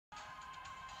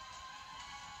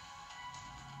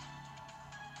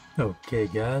Okay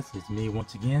guys, it's me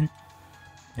once again,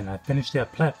 and I finished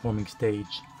that platforming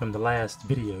stage from the last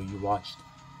video you watched,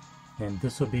 and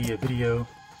this will be a video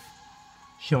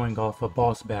showing off a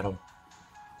boss battle.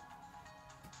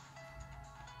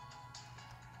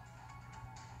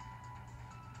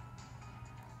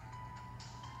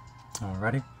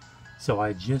 Alrighty, so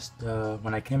I just,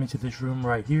 when I came into this room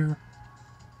right here,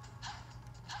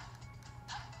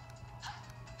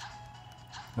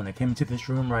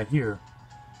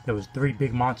 there was 3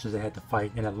 big monsters I had to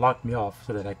fight, and it locked me off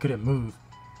so that I couldn't move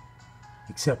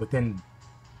except within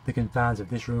the confines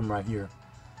of this room right here.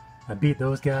 I beat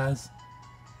those guys,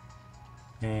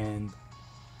 and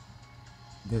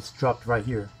this dropped right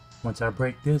here. Once I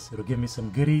break this, it'll give me some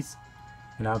goodies,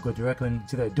 and I'll go directly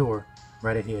into that door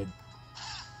right ahead,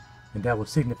 and that will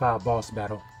signify a boss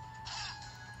battle.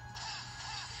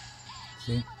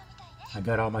 See, I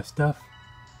got all my stuff,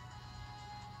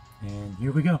 and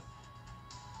here we go.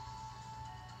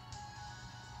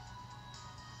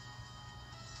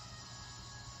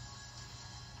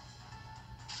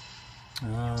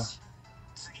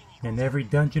 In every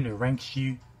dungeon it ranks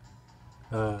you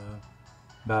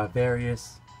by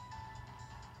various,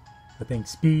 I think,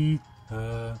 speed,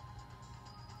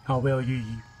 how well you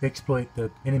exploit the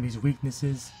enemy's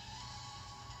weaknesses,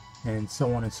 and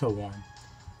so on and so on.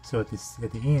 So at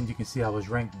the end you can see I was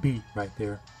ranked B right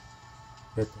there.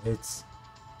 It's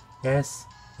S,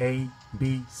 A,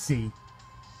 B, C.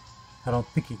 I don't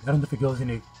know if it goes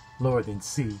any lower than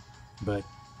C, but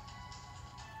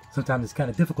sometimes it's kind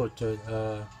of difficult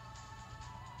to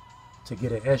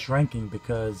get an S ranking,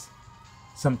 because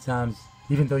sometimes,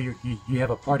 even though you have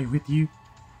a party with you,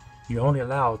 you only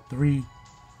allow 3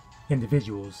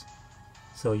 individuals.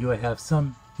 So you'll have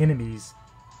some enemies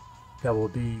that will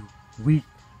be weak,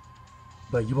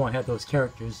 but you won't have those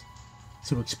characters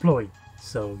to exploit.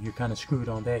 So you're kind of screwed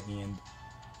on that end.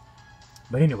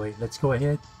 But anyway, let's go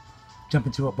ahead, jump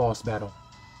into a boss battle.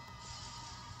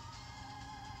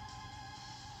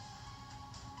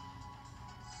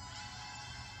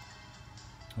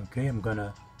 Okay, I'm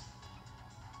gonna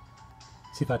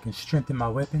see if I can strengthen my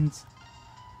weapons.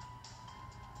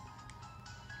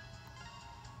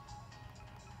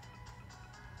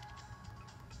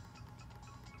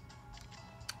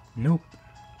 Nope.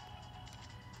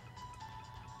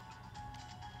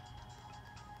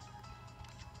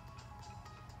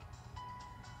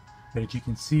 But as you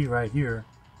can see right here,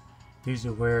 these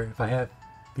are where, if I have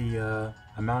the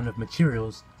amount of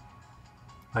materials,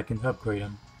 I can upgrade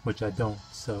them, which I don't.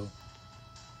 So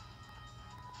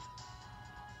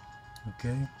okay,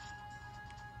 I'm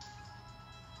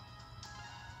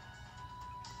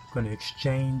going to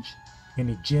exchange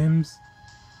any gems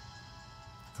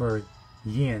for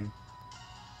yen,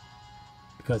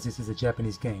 because this is a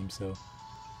Japanese game. So,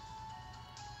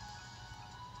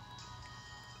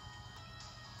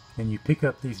 and you pick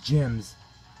up these gems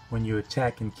when you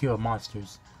attack and kill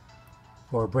monsters,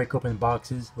 or break open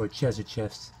boxes or treasure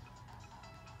chests.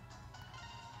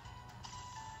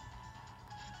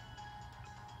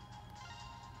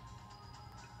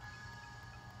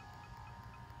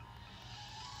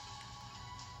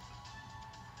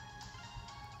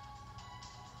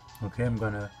 Okay, I'm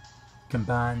gonna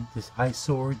combine this ice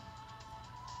sword,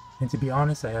 and to be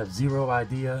honest, I have 0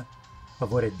 idea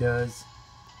of what it does.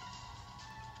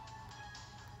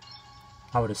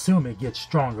 I would assume it gets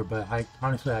stronger, but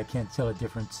honestly I can't tell a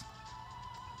difference.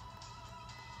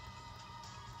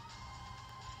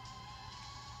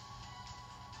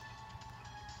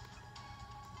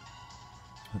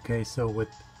 Okay, so with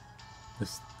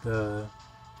the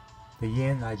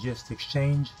yen I just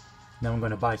exchanged, now I'm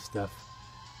gonna buy stuff.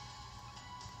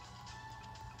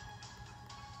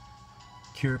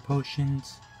 Cure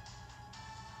potions.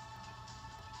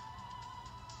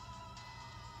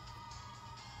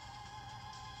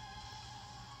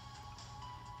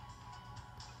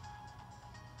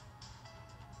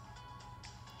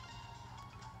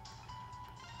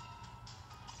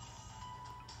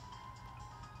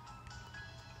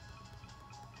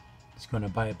 Just gonna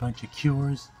buy a bunch of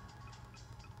cures.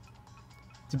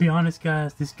 To be honest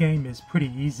guys, this game is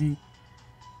pretty easy.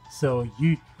 So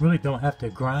you really don't have to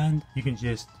grind. You can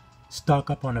just stock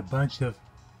up on a bunch of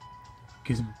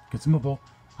consumable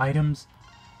items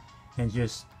and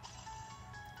just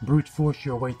brute force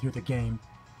your way through the game.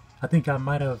 I think I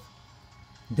might have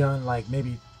done like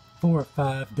maybe 4 or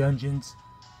 5 dungeons,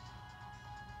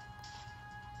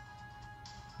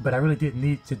 but I really didn't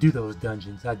need to do those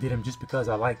dungeons. I did them just because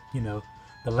I liked, you know,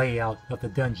 the layout of the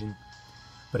dungeon.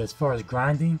 But as far as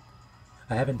grinding,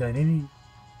 I haven't done any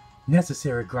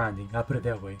necessary grinding, I'll put it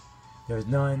that way. There's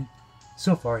none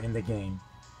so far in the game.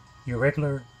 Your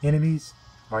regular enemies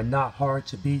are not hard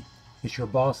to beat. It's your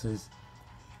bosses.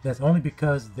 That's only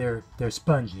because they're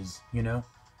sponges, you know.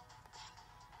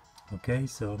 Okay,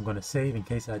 so I'm gonna save in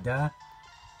case I die.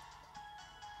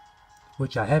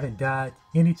 Which I haven't died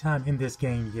anytime in this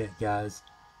game yet, guys.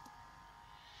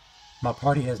 My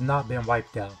party has not been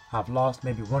wiped out. I've lost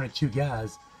maybe 1 or 2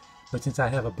 guys, but since I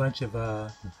have a bunch of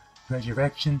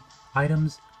resurrection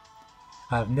items,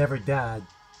 I've never died.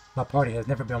 My party has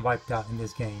never been wiped out in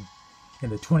this game in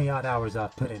the 20 odd hours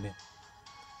I've put in it.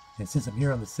 And since I'm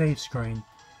here on the save screen,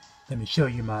 let me show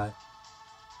you my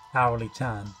hourly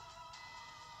time.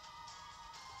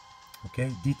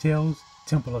 Okay, details,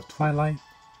 Temple of Twilight,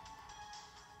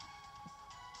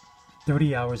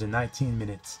 30 hours and 19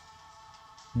 minutes.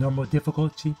 Normal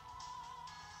difficulty.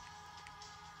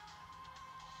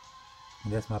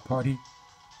 And that's my party.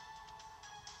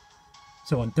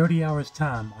 So in 30 hours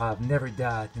time, I've never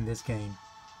died in this game.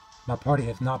 My party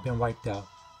has not been wiped out.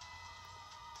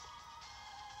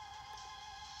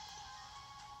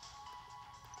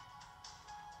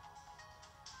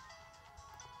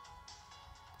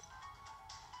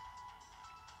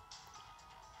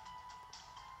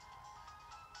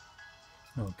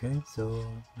 Okay, so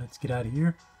let's get out of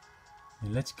here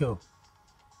and let's go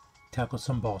tackle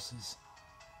some bosses.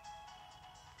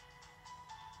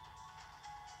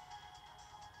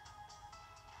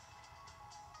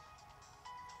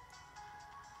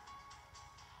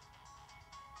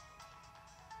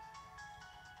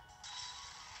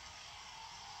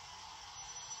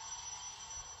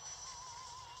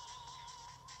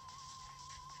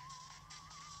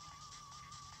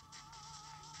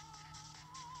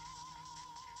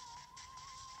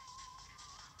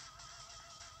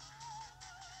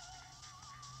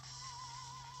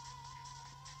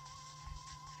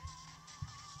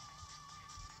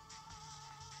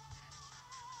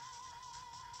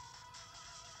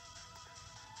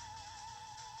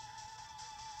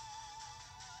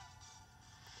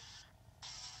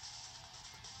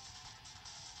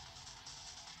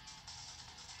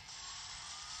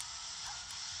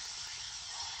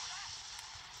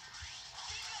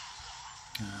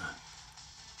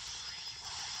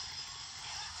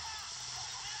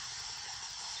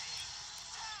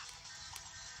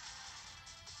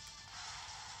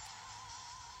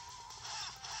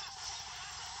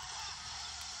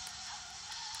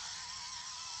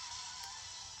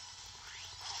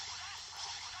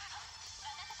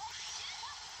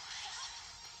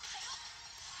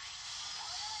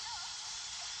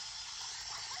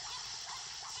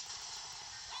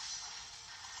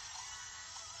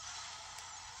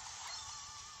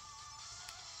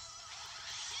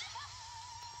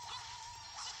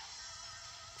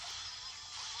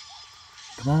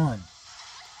 Come on.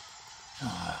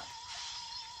 Ah.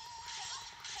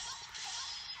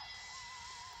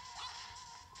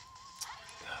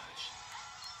 Gosh.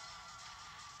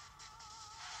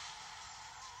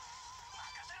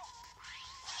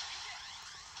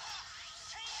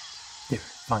 There,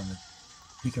 finally.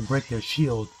 You can break their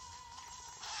shield.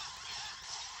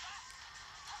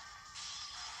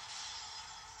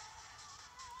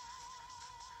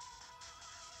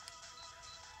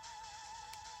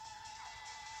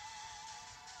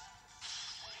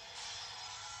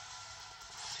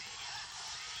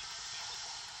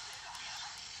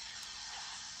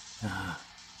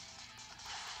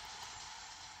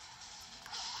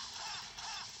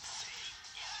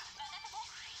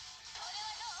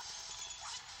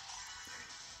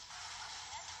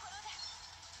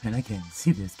 And I can't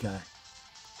see this guy.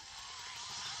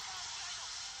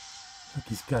 Look,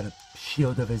 he's got a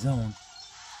shield of his own.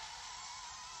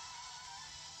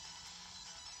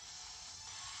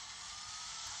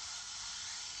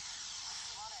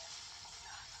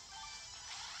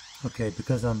 Okay,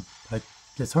 because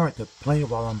it's hard to play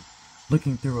while I'm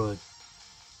looking through a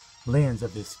lens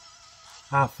of this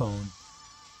iPhone.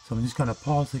 So I'm just gonna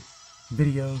pause the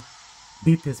video,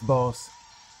 beat this boss,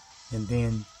 and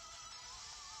then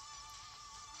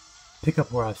pick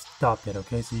up where I stopped at,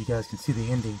 okay? So you guys can see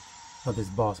the ending of this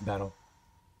boss battle.